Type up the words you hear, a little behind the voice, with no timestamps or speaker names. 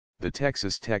The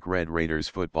Texas Tech Red Raiders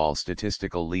football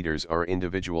statistical leaders are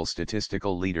individual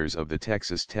statistical leaders of the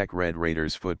Texas Tech Red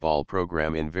Raiders football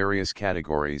program in various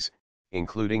categories,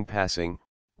 including passing,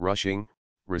 rushing,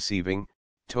 receiving,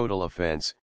 total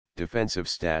offense, defensive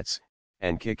stats,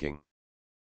 and kicking.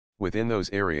 Within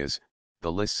those areas,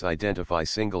 the lists identify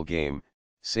single game,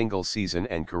 single season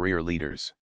and career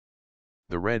leaders.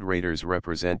 The Red Raiders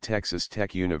represent Texas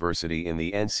Tech University in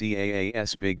the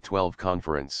NCAA's Big 12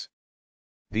 Conference.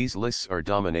 These lists are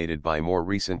dominated by more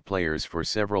recent players for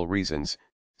several reasons.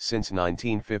 Since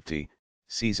 1950,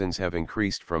 seasons have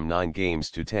increased from 9 games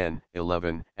to 10,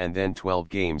 11, and then 12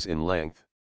 games in length.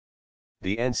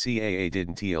 The NCAA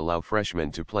didn't allow freshmen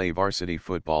to play varsity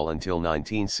football until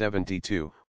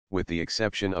 1972, with the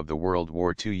exception of the World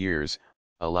War II years,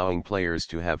 allowing players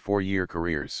to have 4-year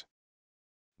careers.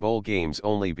 Bowl games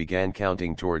only began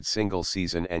counting towards single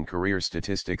season and career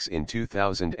statistics in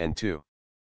 2002.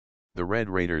 The Red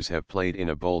Raiders have played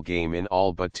in a bowl game in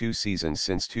all but 2 seasons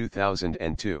since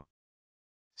 2002.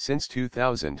 Since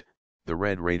 2000, the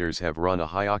Red Raiders have run a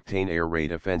high-octane air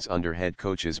raid offense under head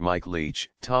coaches Mike Leach,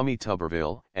 Tommy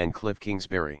Tuberville, and Cliff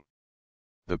Kingsbury.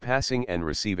 The passing and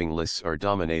receiving lists are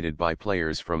dominated by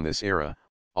players from this era,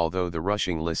 although the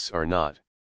rushing lists are not.